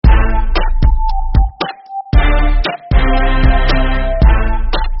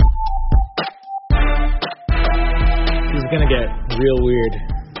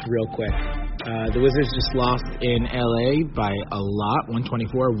real quick. The Wizards just lost in LA by a lot,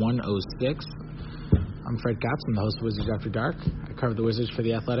 124-106. I'm Fred Katz. I'm the host of Wizards After Dark. I cover the Wizards for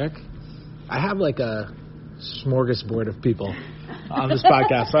The Athletic. I have like a smorgasbord of people on this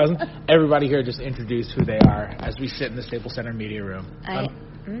podcast. So everybody here just introduce who they are as we sit in the Staples Center media room.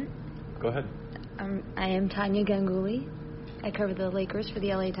 Go ahead. I am Tanya Ganguly. I cover the Lakers for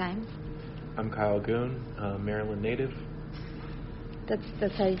the LA Times. I'm Kyle Goon, Maryland native.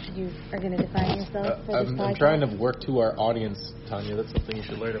 That's how you are going to define yourself for this podcast? I'm trying to work to our audience, Tanya. That's something you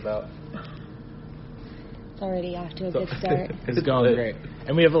should learn about. It's already off to a good start. It's going great.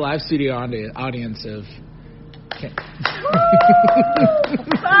 And we have a live studio audience of...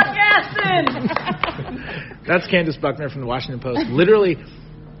 Podcasting! That's Candace Buckner from the Washington Post. Literally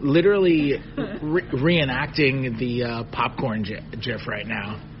reenacting the popcorn gif right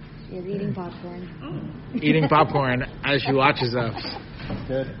now. You're eating popcorn. Eating popcorn as she watches us.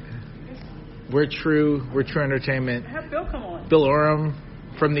 Good. We're true entertainment. Have Bill come on. Bill Oram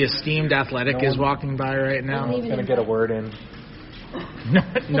from the esteemed Athletic is walking by right now. No one's going to get a word in.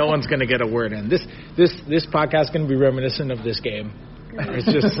 No one's going to get a word in. This podcast is going to be reminiscent of this game. It's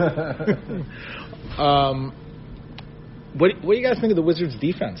just... What do you guys think of the Wizards'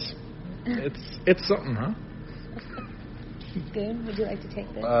 defense? It's something, huh? Good. Would you like to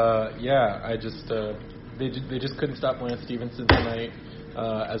take this? Yeah, I just they just couldn't stop Lance Stevenson tonight.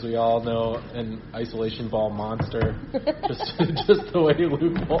 As we all know, an isolation ball monster. just the way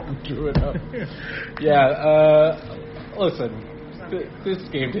Luke Walton drew it up. Yeah. Listen, this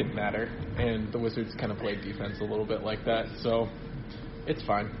game didn't matter, and the Wizards kind of played defense a little bit like that, so it's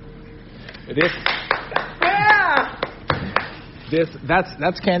fine.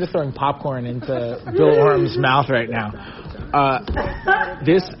 That's Candace throwing popcorn into Bill Oram's mouth right now.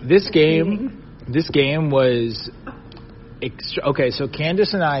 This game was okay. So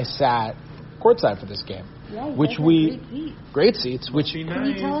Candace and I sat courtside for this game, which great seats. Which can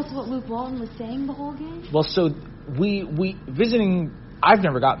you tell us what Luke Walton was saying the whole game? Well, so we visiting. I've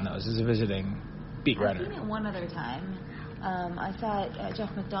never gotten those as a visiting beat writer. I've seen it one other time. I saw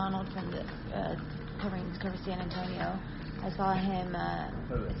Jeff McDonald from the covering San Antonio. I saw him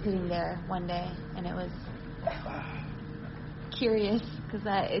sitting there one day, and it was curious because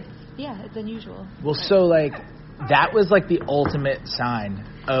it's unusual. Well, so like that was like the ultimate sign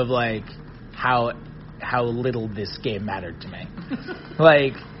of like how little this game mattered to me.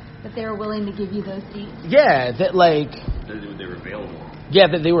 Like that they were willing to give you those seats. Yeah, that like they were available. Yeah,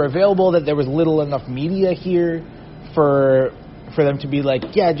 that they were available. That there was little enough media here for them to be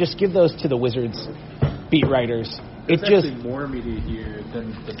like, yeah, just give those to the Wizards beat writers. There's actually more media here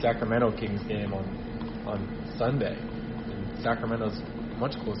than the Sacramento Kings game on Sunday. And Sacramento's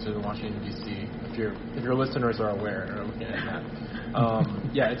much closer than Washington, D.C., if your listeners are aware and are looking at that.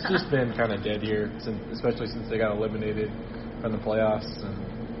 Yeah, it's just been kind of dead here, especially since they got eliminated from the playoffs. And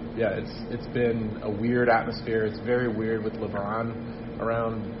yeah, it's been a weird atmosphere. It's very weird with LeBron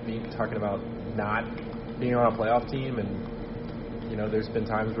around talking about not being on a playoff team, and there's been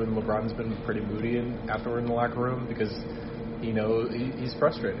times when LeBron's been pretty moody afterward in the locker room because he's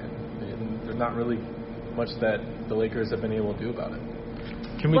frustrated. And there's not really much that the Lakers have been able to do about it.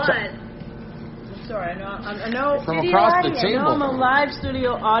 I'm sorry, I know from across the table. I know I'm a live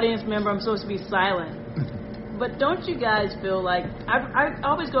studio audience member. I'm supposed to be silent. But don't you guys feel like I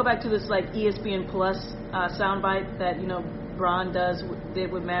always go back to this like ESPN Plus soundbite that Bron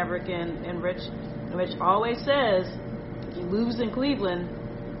did with Maverick and Rich, and Rich always says, if you lose in Cleveland,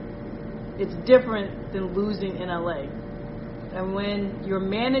 it's different than losing in LA. And when your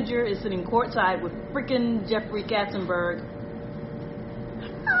manager is sitting courtside with freaking Jeffrey Katzenberg,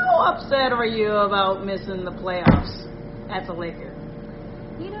 how upset are you about missing the playoffs as a Laker?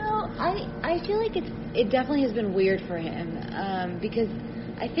 I feel like it definitely has been weird for him because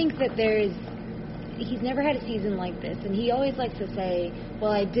I think that he's never had a season like this, and he always likes to say,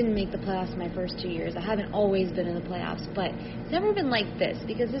 well, I didn't make the playoffs my first 2 years. I haven't always been in the playoffs, but it's never been like this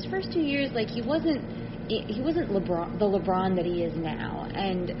because his first 2 years, like he wasn't LeBron, the LeBron that he is now,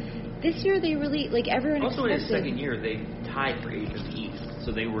 and this year they really everyone. Also, in his second year, they tied for 8th in the East,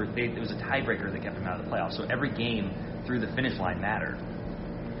 so it was a tiebreaker that kept him out of the playoffs. So every game through the finish line mattered.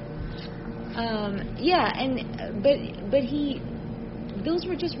 But those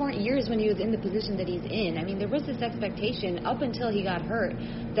weren't years when he was in the position that he's in. I mean, there was this expectation up until he got hurt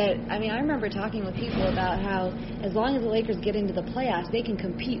that, I remember talking with people about how as long as the Lakers get into the playoffs, they can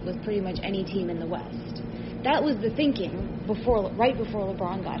compete with pretty much any team in the West. That was the thinking right before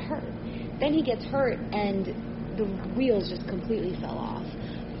LeBron got hurt. Then he gets hurt and the wheels just completely fell off.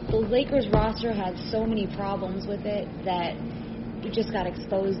 The Lakers roster had so many problems with it that just got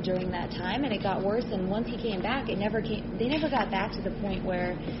exposed during that time, and it got worse. And once he came back, they never got back to the point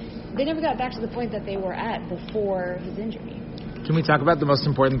that they were at before his injury. Can we talk about the most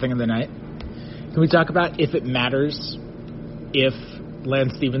important thing of the night? Can we talk about if it matters if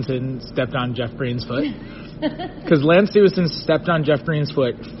Lance Stevenson stepped on Jeff Green's foot? Because Lance Stevenson stepped on Jeff Green's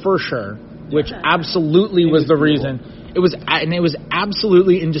foot for sure, which absolutely was the reason. It was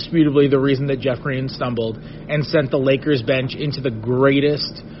absolutely indisputably the reason that Jeff Green stumbled and sent the Lakers bench into the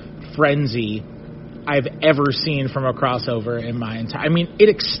greatest frenzy I've ever seen from a crossover in my entire. I mean, it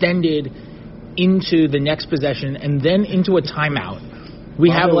extended into the next possession and then into a timeout.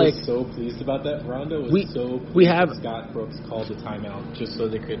 Rondo was so pleased about that. Rondo was so pleased that Scott Brooks called the timeout just so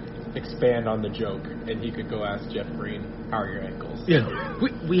they could expand on the joke and he could go ask Jeff Green, how are your ankles? Yeah,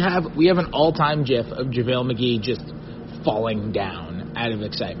 we have an all-time gif of JaVale McGee just falling down out of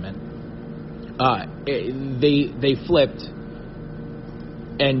excitement. They flipped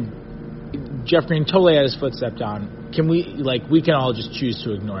and Jeff Green totally had his foot stepped on. Can we can all just choose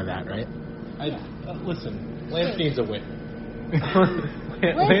to ignore that, right? Listen, Lance needs a win.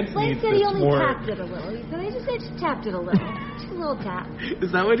 Lance said he only tapped it a little. He said, I just tapped it a little. Just a little tap.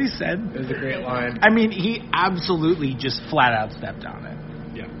 Is that what he said? It was a great line. I mean, he absolutely just flat out stepped on it.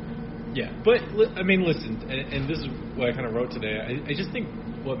 Yeah. But, I mean, listen, and this is what I kind of wrote today. I just think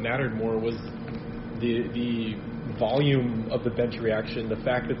what mattered more was the volume of the bench reaction, the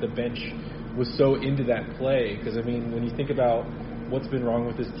fact that the bench was so into that play. Because, I mean, when you think about what's been wrong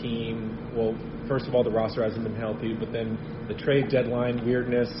with this team, well, first of all, the roster hasn't been healthy, but then the trade deadline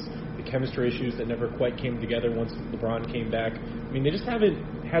weirdness, the chemistry issues that never quite came together once LeBron came back. I mean, they just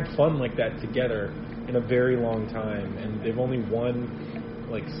haven't had fun like that together in a very long time, and they've only won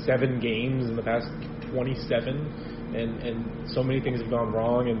 7 games in the past 27, and so many things have gone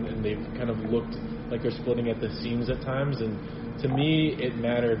wrong, and they've kind of looked like they're splitting at the seams at times, and to me, it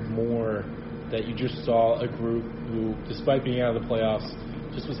mattered more that you just saw a group who, despite being out of the playoffs,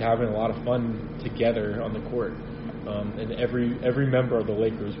 just was having a lot of fun together on the court. And every member of the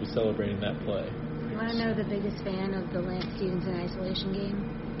Lakers was celebrating that play. You want to know the biggest fan of the Lance Stevenson isolation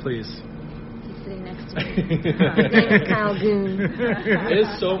game? Please. He's sitting next to me. His name is Kyle Goon. It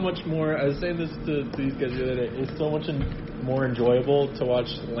is so much more, I was saying this to these guys the other day, it's so much more enjoyable to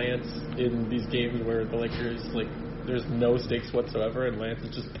watch Lance in these games where the Lakers, there's no stakes whatsoever, and Lance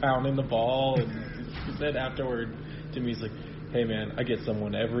is just pounding the ball. And he said afterward to me, he's like, hey man, I get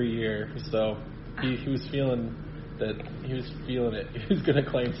someone every year. So he was feeling it. He was going to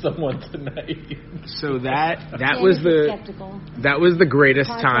claim someone tonight. So that was the greatest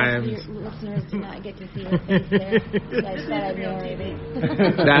time. Listeners do not get to see the face there. So I said I'd narrate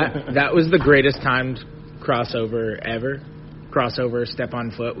it. that was the greatest timed crossover ever. Crossover, step on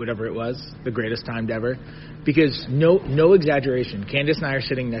foot, whatever it was, the greatest timed ever. Because no exaggeration. Candace and I are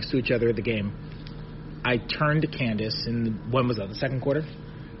sitting next to each other at the game. I turned to Candace when was that? The second quarter?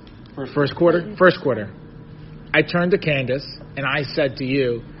 First quarter. I turned to Candace and I said to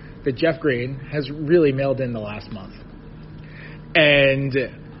you that Jeff Green has really mailed in the last month. And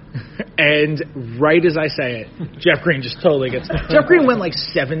right as I say it, Jeff Green just totally gets. Jeff Green went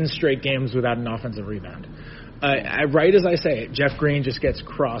 7 straight games without an offensive rebound. Right as I say it, Jeff Green just gets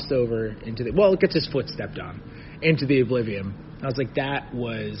crossed over into gets his foot stepped on into the oblivion. I was like, that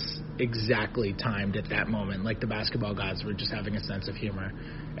was exactly timed at that moment. The basketball gods were just having a sense of humor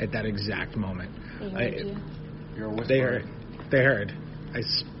at that exact moment. They heard. I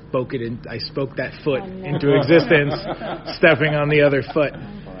spoke that foot into existence, stepping on the other foot.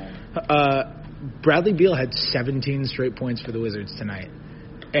 Bradley Beal had 17 straight points for the Wizards tonight.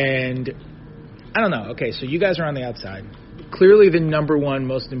 And I don't know. Okay, so you guys are on the outside. Clearly the number one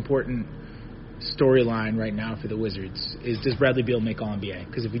most important storyline right now for the Wizards is, does Bradley Beal make All-NBA?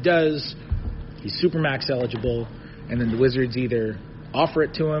 Because if he does, he's Supermax eligible, and then the Wizards either offer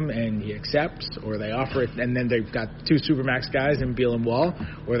it to him and he accepts, or they offer it and then they've got 2 Supermax guys in Beal and Wall,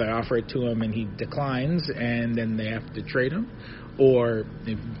 or they offer it to him and he declines and then they have to trade him, or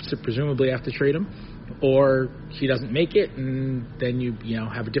they presumably have to trade him, or he doesn't make it, and then you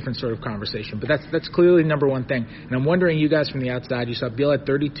have a different sort of conversation. But that's clearly the number one thing. And I'm wondering, you guys from the outside, you saw Beal at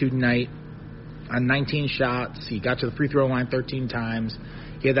 32 tonight on 19 shots. He got to the free throw line 13 times.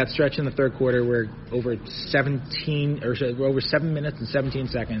 He had that stretch in the third quarter where over 7 minutes and 17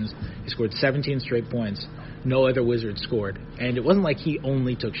 seconds, he scored 17 straight points. No other Wizard scored. And it wasn't like he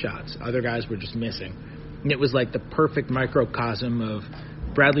only took shots. Other guys were just missing. And it was like the perfect microcosm of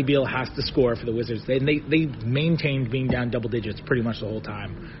Bradley Beal has to score for the Wizards. They maintained being down double digits pretty much the whole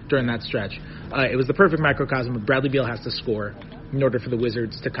time during that stretch. It was the perfect microcosm of Bradley Beal has to score in order for the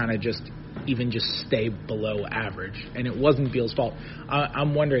Wizards to kind of just even just stay below average, and it wasn't Beal's fault.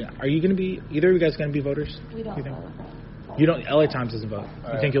 I'm wondering, are you going to be either of you guys going to be voters? We don't You think? vote. You don't. LA Times doesn't vote.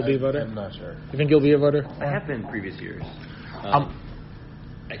 You think you'll be a voter? I'm not sure. You think you'll be a voter? I have been previous years.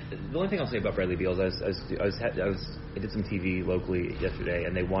 The only thing I'll say about Bradley Beal is I did some TV locally yesterday,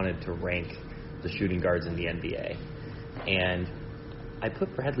 and they wanted to rank the shooting guards in the NBA, and I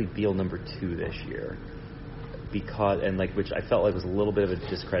put Bradley Beal number 2 this year which I felt like was a little bit of a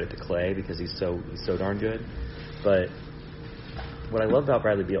discredit to Clay because he's so darn good, but what I love about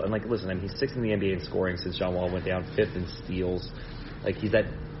Bradley Beal, and listen, he's 6th in the NBA in scoring since John Wall went down, 5th in steals. He's that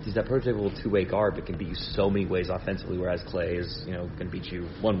prototypical two-way guard that can beat you so many ways offensively, whereas Clay is, going to beat you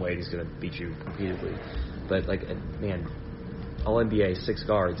one way and he's going to beat you repeatedly. But man, all NBA 6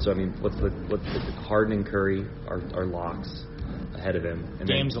 guards. So what's the Harden and Curry are locks ahead of him. And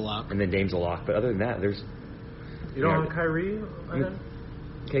Dame's a lock. And then Dame's a lock. But other than that, there's You don't have Kyrie ahead?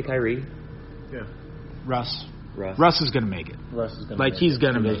 Okay, Kyrie. Yeah. Russ is going to make it. Russ is going to he's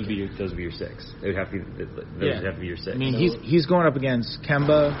going to Those make would it. be those would be your 6. They would have to be. Those would have to be your 6. He's going up against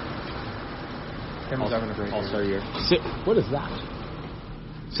Kemba. Kemba's having a great All-Star year. What is that?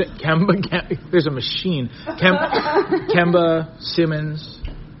 Kemba. There's a machine. Kemba, Simmons.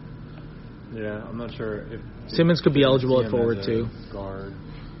 Yeah, I'm not sure if Simmons could be eligible at forward as a too. Guard.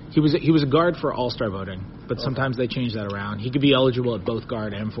 He was a guard for All-Star voting, but sometimes they change that around. He could be eligible at both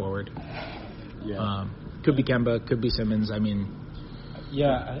guard and forward. Yeah. Could be Kemba, could be Simmons.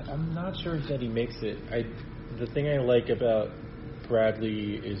 Yeah, I'm not sure that he makes it. The thing I like about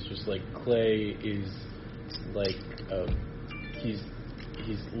Bradley is just Clay is he's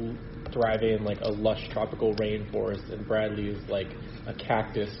thriving in a lush tropical rainforest, and Bradley is a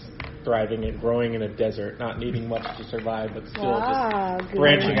cactus thriving and growing in a desert, not needing much to survive, but still just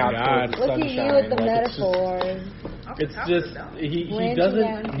branching out towards the Look sunshine. at you with the metaphors. It's just he Branching doesn't.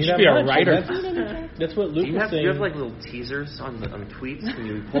 out. You should be a writer. That's what Luke You was have saying. little teasers on tweets. Can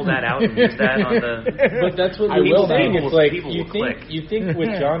you pull that out and use that on the? But that's what I Luke will was saying. now. It's People you will think click. you think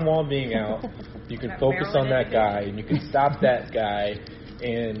with John Wall being out, you can focus on that guy and you can stop that guy,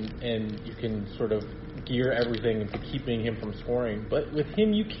 and you can sort of gear everything into keeping him from scoring. But with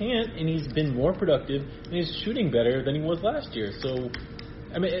him, you can't, and he's been more productive and he's shooting better than he was last year. So,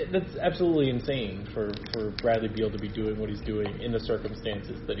 that's absolutely insane for Bradley Beal to be doing what he's doing in the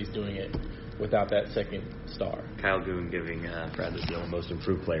circumstances that he's doing it without that second star. Kyle Goon giving Bradley Beal a most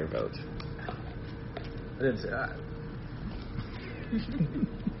improved player vote.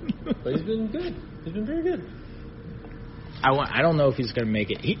 But he's been good. He's been very good. I don't know if he's going to make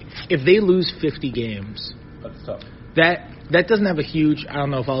it. If they lose 50 games, That's tough. that doesn't have a huge. I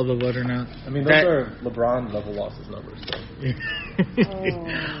don't know if I'll have a vote or not. Those are LeBron level losses numbers. So.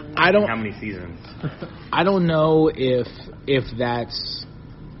 I don't. How many seasons? I don't know if that's.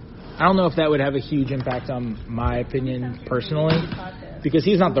 I don't know if that would have a huge impact on my opinion personally, because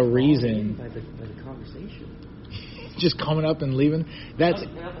he's not the reason. By the conversation. Just coming up and leaving. That's.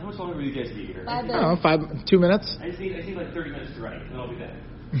 How much longer will you guys be here? I don't know, 2 minutes. I just need 30 minutes to write, and I'll be back.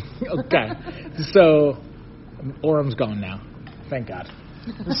 Okay. So, Orem's gone now. Thank God.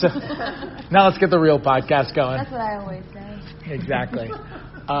 So, now let's get the real podcast going. That's what I always say. Exactly.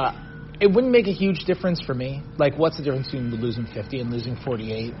 It wouldn't make a huge difference for me. What's the difference between losing 50 and losing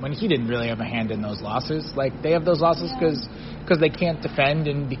 48 when he didn't really have a hand in those losses? They have those losses because they can't defend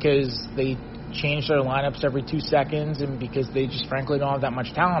and because they change their lineups every 2 seconds and because they just frankly don't have that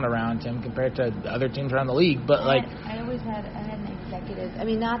much talent around him compared to other teams around the league. But I had an executive.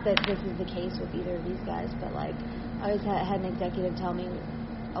 Not that this is the case with either of these guys, but I always had an executive tell me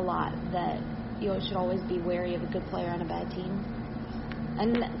a lot that you should always be wary of a good player on a bad team.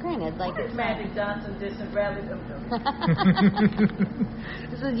 And granted, it's Magic Johnson dissing Bradley.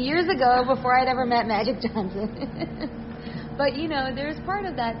 This was years ago before I'd ever met Magic Johnson. But there's part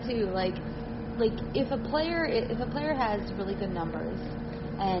of that too. If a player has really good numbers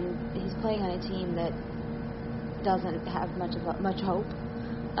and he's playing on a team that doesn't have much hope,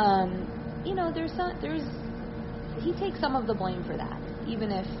 he takes some of the blame for that,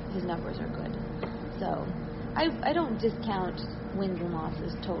 even if his numbers are good. So I don't discount wins and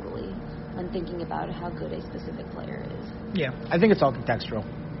losses totally when thinking about how good a specific player is. yeah, I think it's all contextual.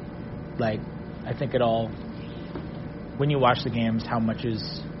 I think it all. When you watch the games, how much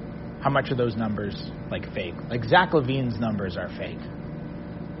are those numbers fake? Zach LaVine's numbers are fake,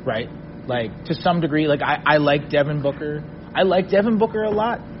 right? To some degree. I like Devin Booker. I like Devin Booker a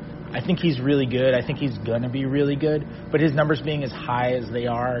lot. I think he's really good. I think he's gonna be really good. But his numbers being as high as they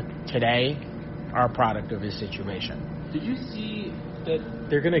are today are a product of his situation. Did you see that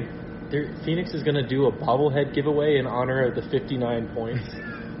Phoenix is gonna do a bobblehead giveaway in honor of the 59 points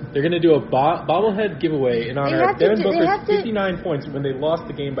They're going to do a bobblehead giveaway in honor of Devin Booker's 59 points when they lost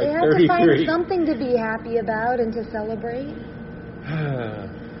the game by 33. They have to find something to be happy about and to celebrate.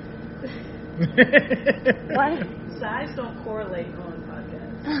 What? Size don't correlate on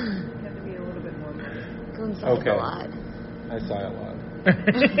podcasts. You have to be a little bit more money. Goon size a lot. I sigh a lot.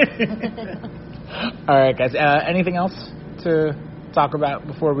 All right, guys. Anything else to talk about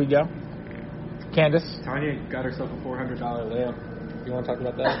before we go? Candace? Tanya got herself a $400 lamp. You want to talk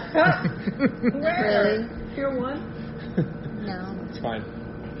about that? Really? Pier 1? No. It's fine.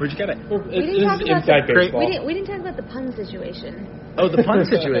 Where'd you get it? Inside baseball. We didn't talk about the pun situation. Oh, the pun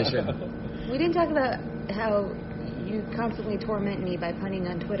situation. We didn't talk about how you constantly torment me by punning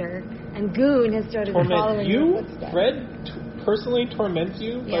on Twitter, and Goon has started following your footsteps. Fred personally torments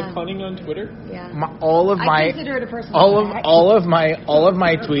you by punning on Twitter? Yeah. I consider it a personal attack. all of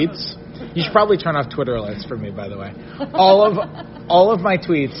my tweets. You should probably turn off Twitter alerts for me, by the way. All of my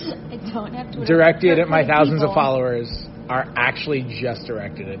tweets I don't have Twitter directed at my thousands of followers are actually just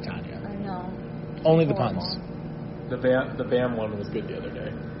directed at Tanya. I know. Only the puns. The Bam one was good the other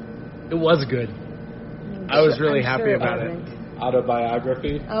day. It was good. I was really happy about it.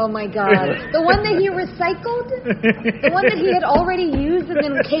 Autobiography. Oh my God. The one that he recycled? The one that he had already used and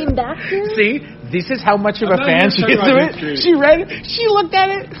then came back to? See, this is how much of a I'm fan not she even is talking of about it. history. She looked at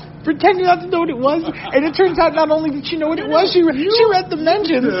it, pretending not to know what it was, and it turns out not only did she know what it was, she read the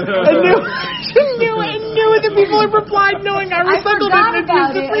mentions and knew that people had replied knowing I recycled it and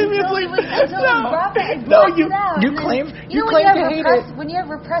used it previously. You claim to hate it. When you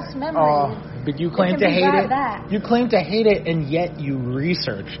have repressed memories. But you claim to hate it. You claim to hate it, and yet you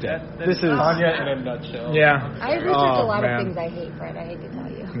researched it. This is Tanya in a nutshell. Yeah. I research a lot of things I hate, Fred. I hate to tell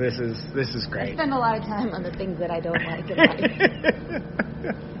you. This is great. I spend a lot of time on the things that I don't like in life.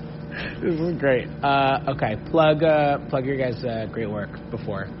 This is great. Okay, plug your guys' great work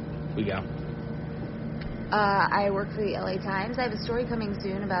before we go. I work for the LA Times. I have a story coming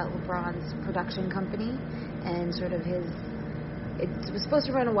soon about LeBron's production company and sort of his. It was supposed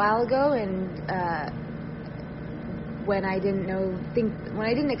to run a while ago, and when I didn't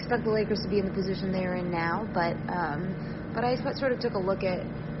expect the Lakers to be in the position they're in now, but I sort of took a look at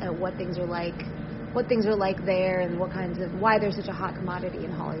what things are like there, and why there's such a hot commodity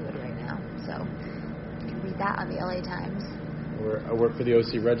in Hollywood right now. So you can read that on the LA Times. I work for the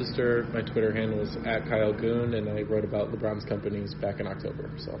OC Register. My Twitter handle is @KyleGoon, and I wrote about LeBron's companies back in October.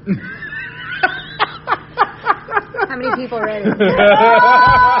 So. How many people read it?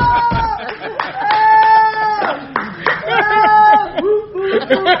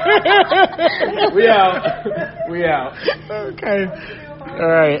 We out. Okay. All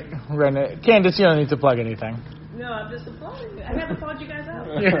right. Candace, you don't need to plug anything. No, I'm just applauding. I haven't applauded you guys out.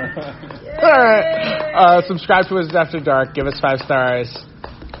 All right. Subscribe to Wizards After Dark. Give us 5 stars.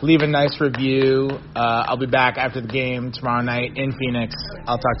 Leave a nice review. I'll be back after the game tomorrow night in Phoenix.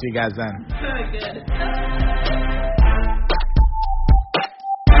 I'll talk to you guys then. Good.